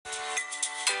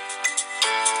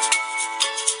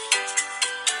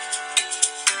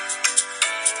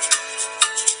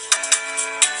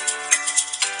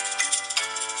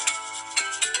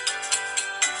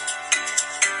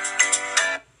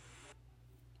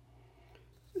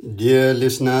Dear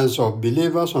listeners of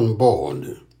Believers on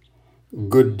Board,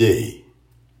 good day.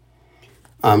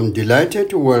 I'm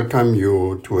delighted to welcome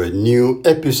you to a new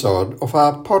episode of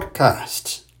our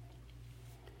podcast.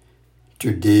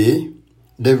 Today,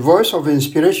 the voice of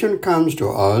inspiration comes to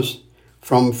us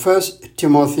from 1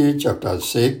 Timothy chapter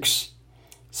 6,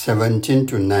 17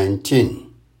 to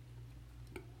 19.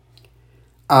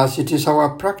 As it is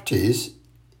our practice,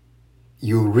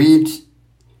 you read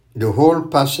the whole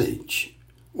passage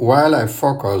while I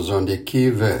focus on the key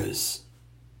verse.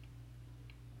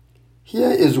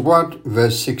 Here is what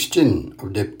verse 16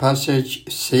 of the passage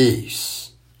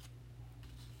says.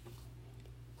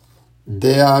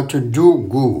 They are to do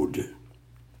good,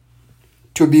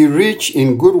 to be rich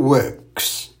in good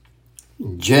works,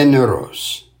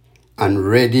 generous, and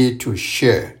ready to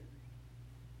share.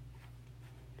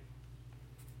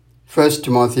 1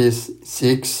 Timothy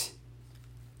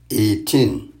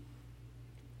 6:18.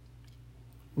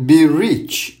 Be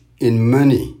rich in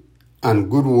money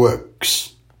and good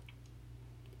works.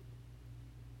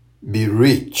 Be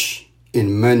rich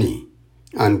in money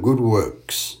and good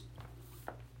works.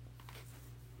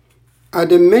 At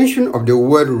the mention of the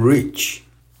word rich,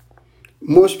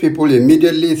 most people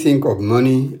immediately think of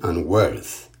money and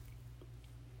wealth.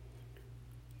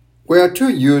 We are too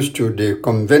used to the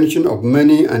convention of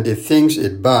money and the things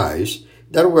it buys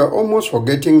that we're almost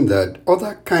forgetting that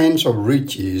other kinds of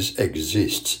riches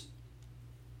exist.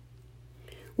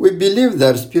 We believe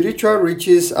that spiritual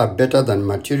riches are better than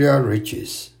material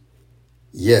riches.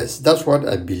 Yes, that's what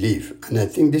I believe, and I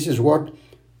think this is what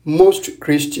most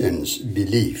Christians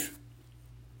believe.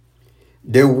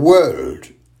 The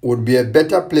world would be a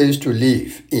better place to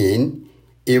live in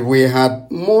if we had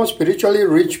more spiritually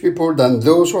rich people than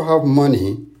those who have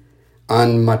money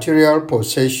and material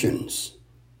possessions.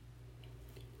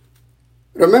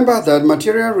 Remember that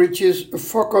material riches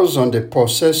focus on the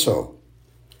possessor,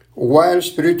 while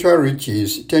spiritual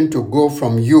riches tend to go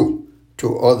from you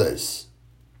to others.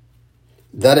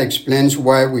 That explains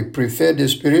why we prefer the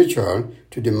spiritual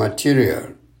to the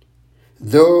material,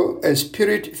 though a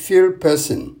spirit-filled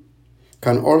person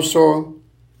can also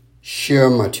share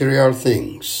material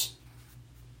things.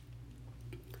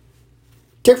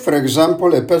 Take, for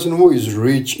example, a person who is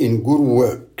rich in good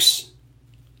works.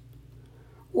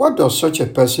 What does such a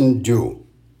person do?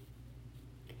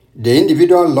 The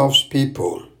individual loves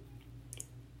people,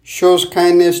 shows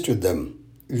kindness to them,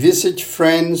 visits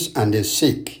friends and the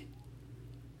sick.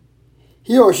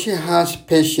 He or she has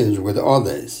patience with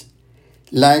others,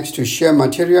 likes to share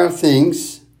material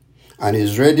things, and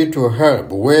is ready to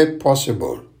help where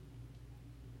possible.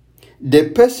 The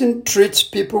person treats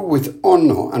people with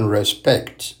honor and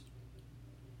respect.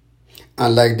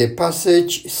 And like the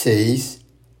passage says,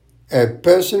 a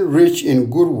person rich in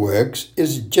good works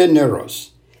is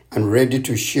generous and ready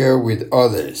to share with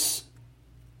others.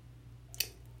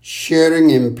 Sharing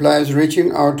implies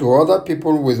reaching out to other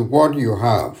people with what you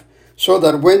have, so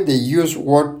that when they use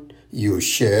what you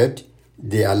shared,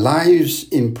 their lives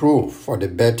improve for the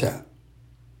better.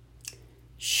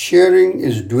 Sharing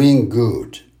is doing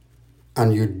good,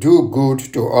 and you do good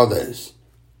to others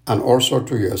and also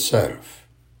to yourself.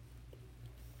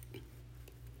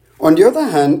 On the other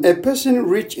hand, a person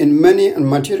rich in money and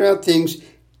material things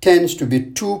tends to be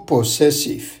too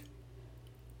possessive,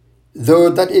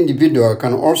 though that individual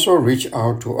can also reach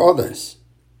out to others.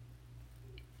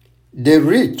 The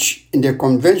rich, in the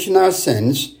conventional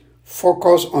sense,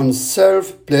 focus on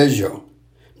self-pleasure,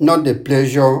 not the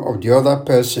pleasure of the other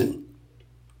person.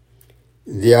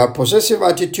 Their possessive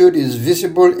attitude is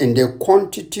visible in the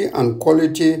quantity and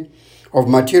quality of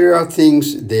material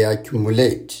things they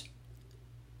accumulate.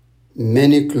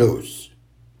 Many clothes,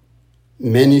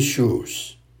 many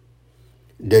shoes,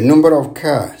 the number of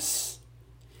cars,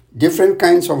 different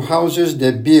kinds of houses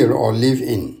they build or live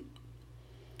in,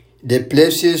 the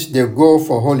places they go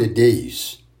for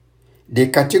holidays, the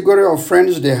category of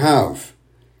friends they have,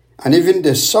 and even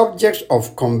the subjects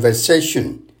of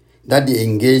conversation that they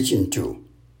engage into.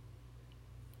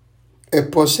 A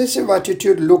possessive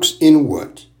attitude looks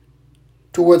inward,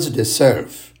 towards the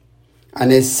self,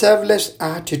 and a selfless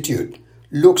attitude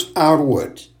looks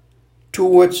outward,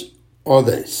 towards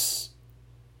others.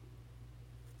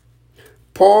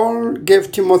 Paul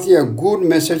gave Timothy a good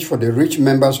message for the rich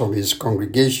members of his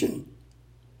congregation.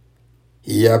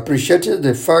 He appreciated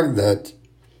the fact that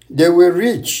they were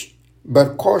rich,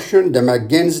 but cautioned them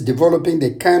against developing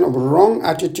the kind of wrong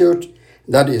attitude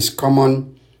that is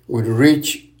common with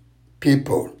rich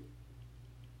people.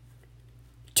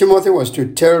 Timothy was to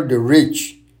tell the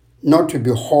rich not to be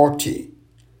haughty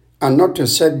and not to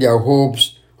set their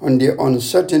hopes on the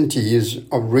uncertainties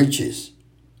of riches.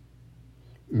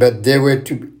 but they were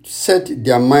to set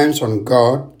their minds on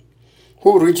God,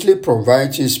 who richly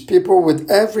provides His people with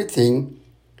everything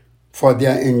for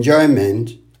their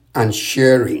enjoyment and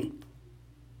sharing.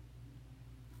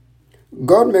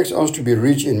 God makes us to be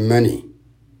rich in money.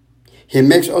 He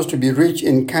makes us to be rich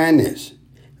in kindness,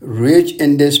 rich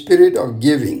in the spirit of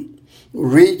giving,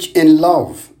 rich in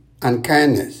love and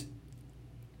kindness.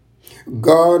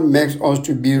 God makes us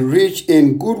to be rich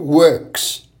in good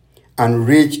works and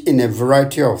rich in a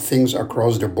variety of things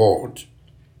across the board.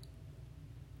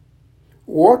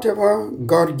 Whatever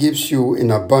God gives you in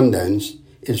abundance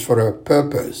is for a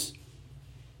purpose.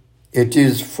 It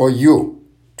is for you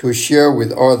to share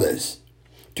with others,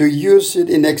 to use it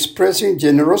in expressing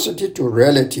generosity to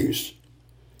relatives,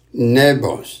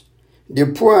 neighbors, the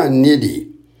poor and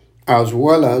needy, as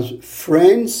well as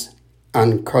friends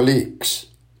and colleagues.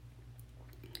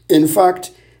 In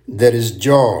fact, there is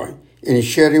joy in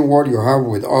sharing what you have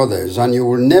with others, and you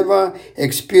will never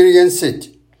experience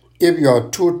it if you are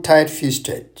too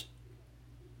tight-fisted.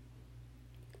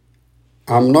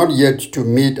 I'm yet to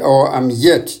meet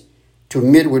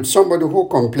with somebody who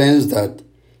complains that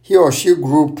he or she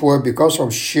grew poor because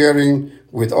of sharing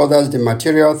with others the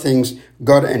material things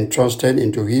God entrusted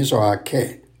into his or her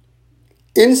care.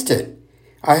 Instead,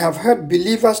 I have heard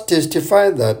believers testify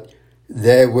that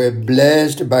they were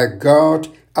blessed by God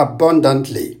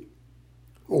abundantly.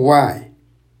 Why?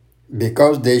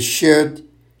 Because they shared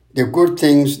the good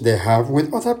things they have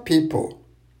with other people.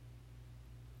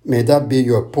 May that be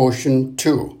your portion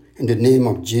too, in the name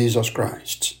of Jesus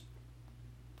Christ.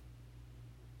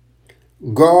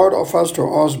 God offers to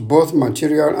us both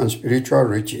material and spiritual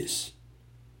riches.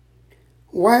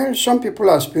 While some people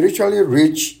are spiritually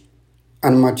rich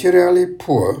and materially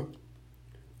poor,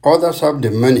 others have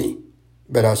the money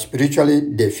but are spiritually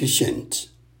deficient.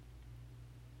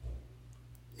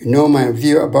 You know my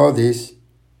view about this.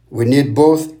 We need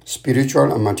both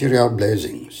spiritual and material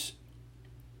blessings.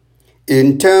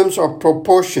 In terms of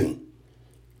proportion,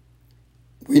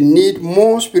 we need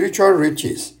more spiritual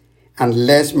riches and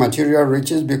less material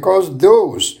riches because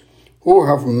those who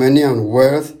have money and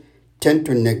wealth tend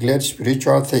to neglect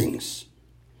spiritual things.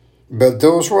 But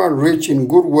those who are rich in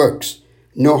good works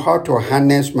know how to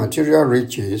harness material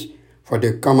riches for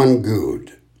the common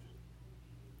good.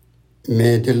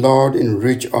 May the Lord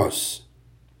enrich us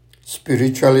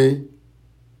spiritually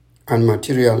and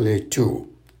materially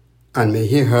too, and may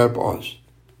He help us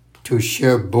to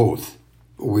share both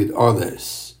with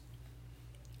others.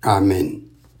 Amen.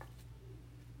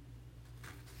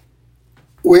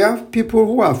 We have people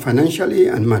who are financially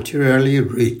and materially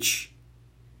rich.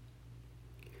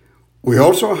 We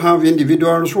also have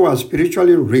individuals who are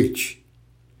spiritually rich.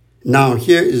 Now,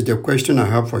 here is the question I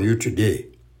have for you today.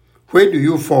 Where do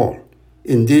you fall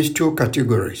in these two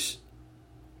categories?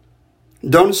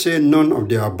 Don't say none of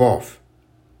the above,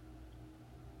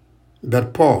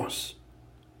 but pause.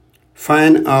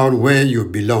 Find out where you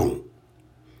belong.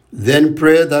 Then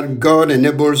pray that God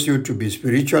enables you to be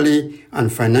spiritually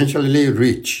and financially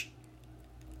rich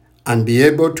and be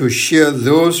able to share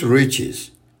those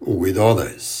riches with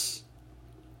others.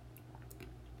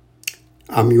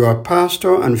 I'm your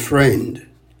pastor and friend,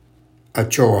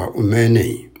 Achoa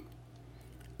Umeni.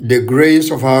 The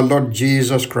grace of our Lord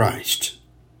Jesus Christ,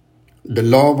 the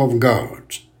love of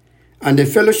God, and the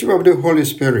fellowship of the Holy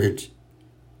Spirit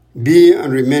be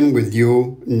and remain with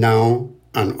you now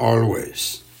and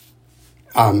always.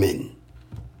 Amen.